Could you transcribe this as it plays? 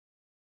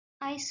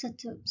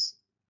Isotopes.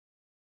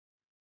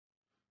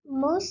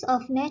 Most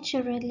of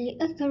naturally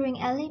occurring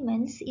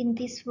elements in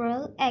this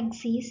world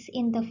exist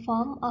in the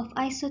form of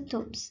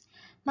isotopes.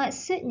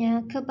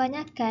 Maksudnya,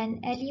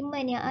 kebanyakan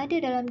elemen yang ada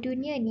dalam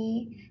dunia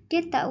ni,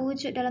 dia tak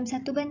wujud dalam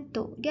satu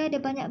bentuk. Dia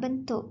ada banyak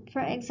bentuk.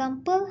 For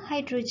example,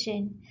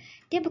 hydrogen.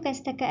 Dia bukan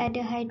setakat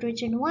ada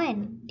hydrogen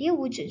 1. Dia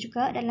wujud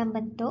juga dalam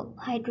bentuk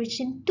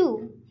hydrogen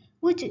 2.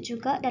 Wujud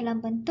juga dalam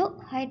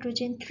bentuk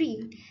hydrogen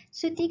 3.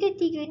 So,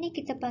 tiga-tiga ni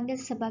kita panggil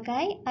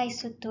sebagai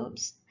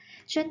isotopes.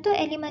 Contoh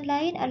elemen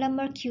lain adalah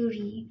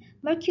mercury.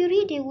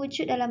 Mercury dia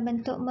wujud dalam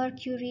bentuk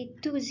mercury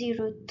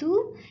 202.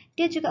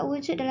 Dia juga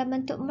wujud dalam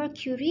bentuk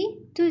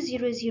mercury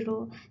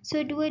 200. So,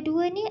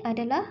 dua-dua ni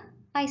adalah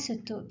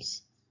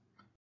isotopes.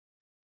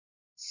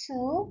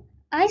 So,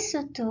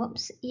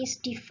 isotopes is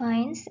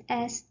defined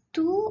as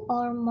two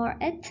or more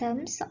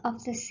atoms of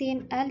the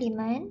same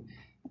element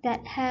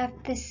that have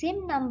the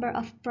same number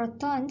of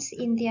protons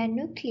in their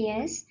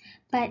nucleus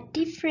but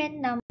different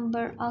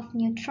number of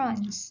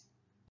neutrons.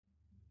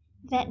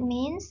 That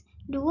means,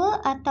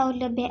 dua atau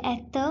lebih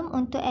atom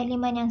untuk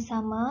elemen yang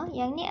sama.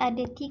 Yang ni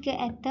ada 3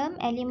 atom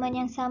elemen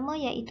yang sama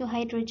iaitu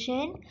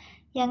hydrogen.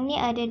 Yang ni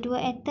ada 2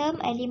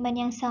 atom elemen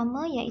yang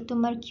sama iaitu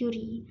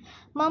mercury.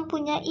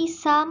 Mempunyai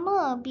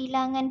sama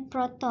bilangan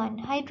proton.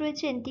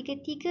 Hydrogen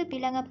 3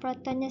 bilangan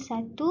protonnya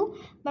 1.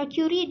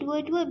 Mercury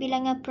 2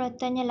 bilangan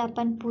protonnya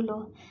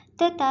 80.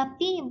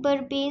 Tetapi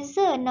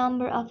berbeza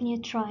number of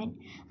neutron.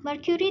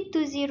 Mercury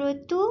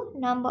 202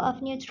 number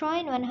of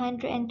neutron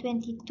 122.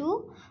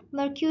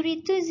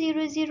 Mercury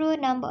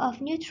 200 number of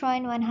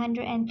neutron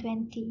 120.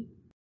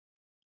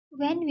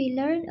 When we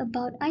learn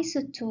about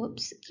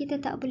isotopes,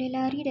 kita tak boleh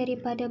lari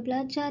daripada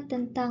belajar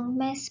tentang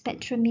mass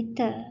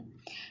spectrometer.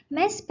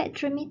 Mass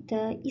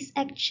spectrometer is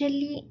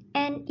actually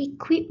an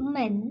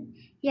equipment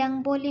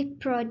yang boleh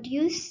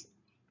produce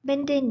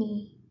benda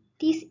ni.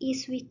 This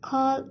is we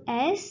call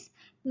as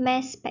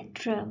mass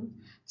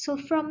spectrum. So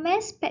from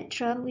mass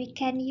spectrum, we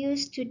can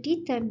use to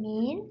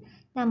determine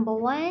number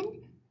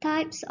 1,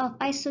 types of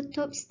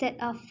isotopes that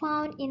are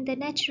found in the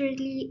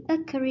naturally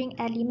occurring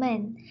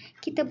element.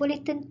 Kita boleh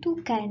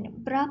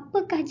tentukan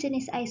berapakah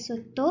jenis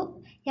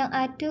isotop yang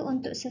ada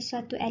untuk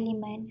sesuatu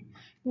elemen.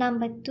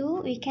 Number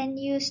 2, we can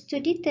use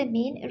to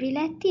determine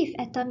relative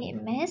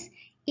atomic mass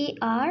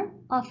AR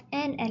of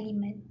an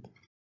element.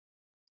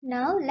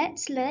 Now,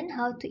 let's learn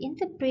how to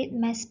interpret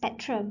mass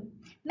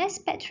spectrum.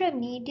 Mass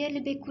spectrum ni dia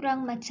lebih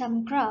kurang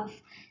macam graph.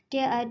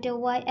 Dia ada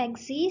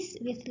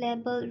y-axis with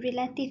label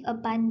relative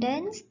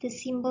abundance, the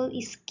symbol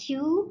is Q,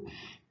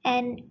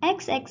 and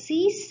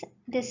x-axis,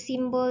 the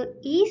symbol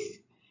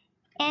is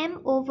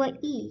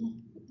M/E,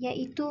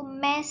 iaitu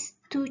mass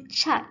to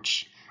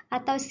charge.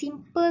 Atau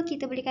simple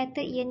kita boleh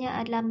kata ianya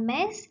adalah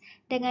mass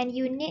dengan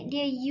unit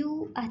dia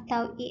U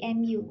atau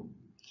AMU.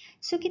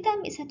 So kita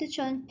ambil satu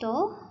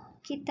contoh.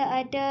 Kita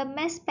ada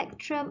mass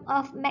spectrum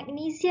of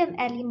magnesium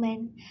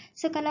element.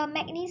 So kalau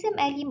magnesium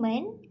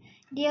element,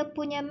 dia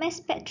punya mass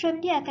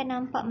spectrum dia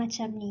akan nampak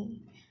macam ni.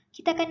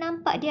 Kita akan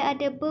nampak dia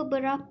ada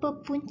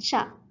beberapa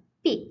puncak,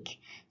 peak.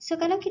 So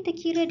kalau kita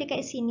kira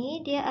dekat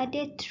sini, dia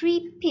ada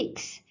 3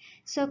 peaks.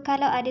 So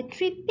kalau ada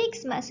 3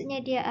 peaks,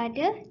 maksudnya dia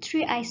ada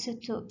 3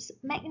 isotopes.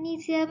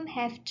 Magnesium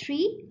have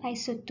 3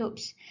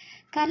 isotopes.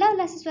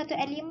 Kalaulah sesuatu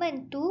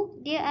elemen tu,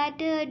 dia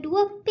ada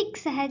 2 peak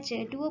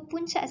sahaja, 2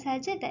 puncak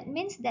sahaja, that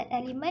means that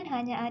elemen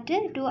hanya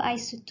ada 2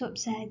 isotop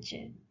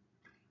sahaja.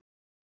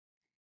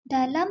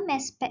 Dalam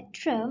mass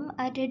spectrum,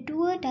 ada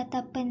 2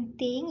 data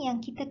penting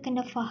yang kita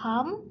kena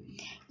faham,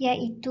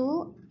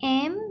 iaitu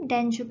M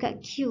dan juga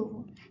Q.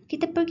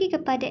 Kita pergi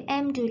kepada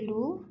M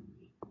dulu.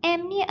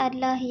 M ni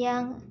adalah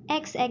yang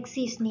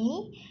x-axis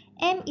ni.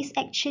 M is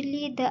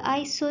actually the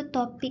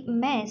isotopic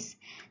mass.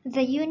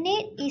 The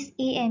unit is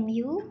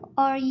AMU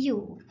or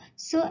U.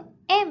 So,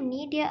 M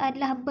ni dia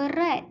adalah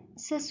berat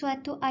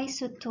sesuatu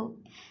isotop.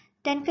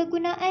 Dan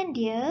kegunaan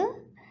dia,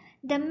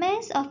 the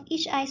mass of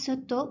each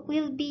isotope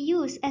will be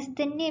used as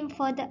the name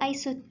for the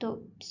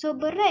isotope. So,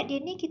 berat dia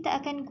ni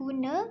kita akan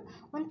guna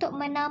untuk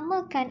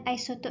menamakan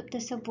isotop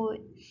tersebut.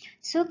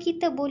 So,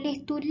 kita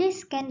boleh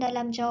tuliskan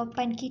dalam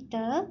jawapan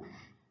kita,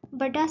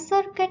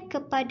 berdasarkan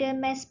kepada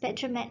mass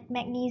spectrum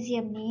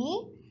magnesium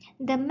ni,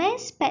 the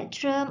mass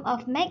spectrum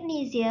of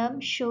magnesium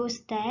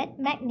shows that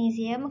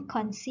magnesium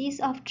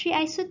consists of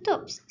 3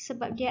 isotopes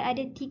sebab dia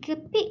ada 3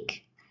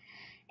 peak.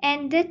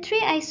 And the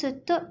 3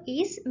 isotope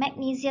is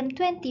magnesium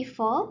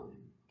 24,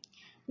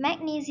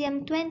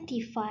 magnesium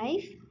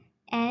 25,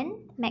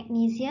 and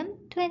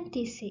magnesium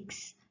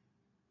 26.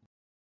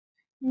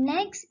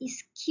 Next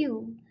is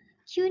Q.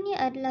 Q ni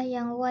adalah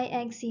yang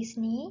y-axis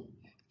ni.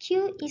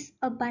 Q is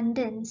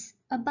abundance.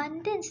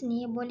 Abundance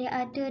ni boleh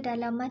ada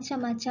dalam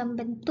macam-macam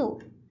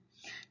bentuk.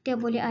 Dia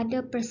boleh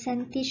ada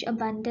percentage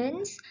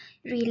abundance,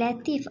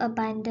 relative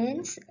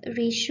abundance,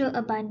 ratio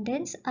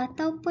abundance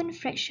ataupun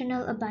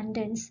fractional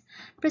abundance.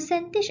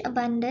 Percentage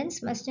abundance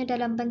maksudnya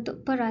dalam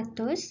bentuk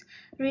peratus,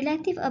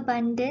 relative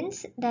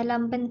abundance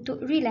dalam bentuk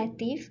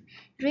relatif,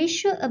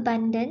 ratio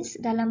abundance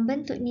dalam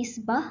bentuk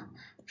nisbah,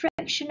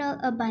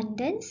 fractional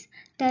abundance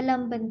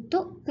dalam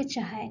bentuk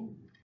pecahan.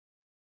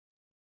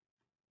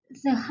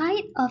 The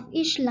height of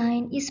each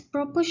line is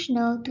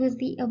proportional to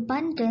the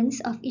abundance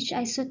of each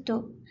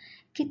isotope.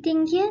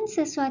 Ketinggian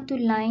sesuatu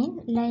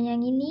line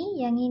yang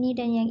ini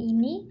dan yang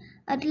ini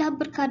adalah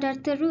berkadar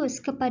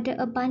terus kepada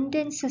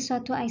abundance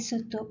sesuatu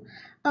isotop.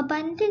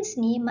 Abundance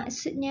ni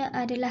maksudnya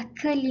adalah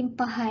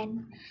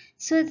kelimpahan.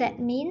 So that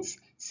means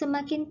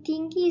semakin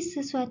tinggi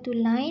sesuatu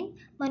line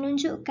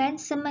menunjukkan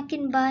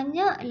semakin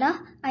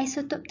banyaklah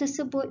isotop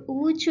tersebut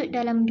wujud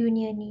dalam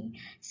dunia ni.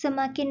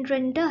 Semakin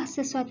rendah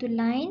sesuatu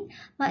line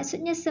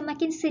maksudnya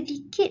semakin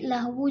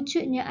sedikitlah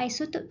wujudnya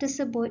isotop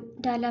tersebut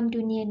dalam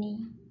dunia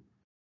ni.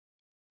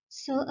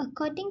 So,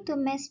 according to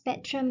mass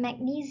spectrum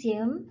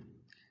magnesium,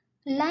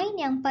 line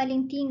yang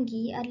paling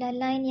tinggi adalah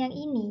line yang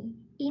ini.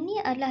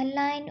 Ini adalah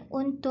line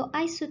untuk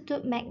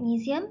isotop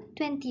magnesium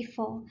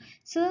 24.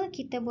 So,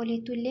 kita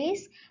boleh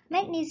tulis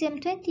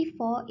magnesium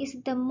 24 is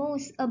the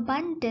most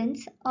abundant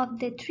of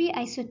the three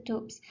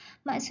isotopes.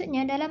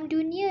 Maksudnya dalam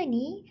dunia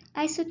ni,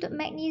 isotop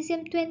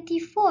magnesium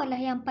 24 lah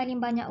yang paling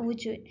banyak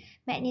wujud.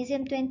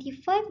 Magnesium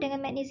 25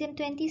 dengan magnesium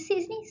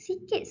 26 ni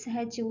sikit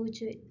sahaja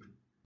wujud.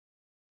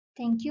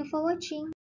 Thank you for watching.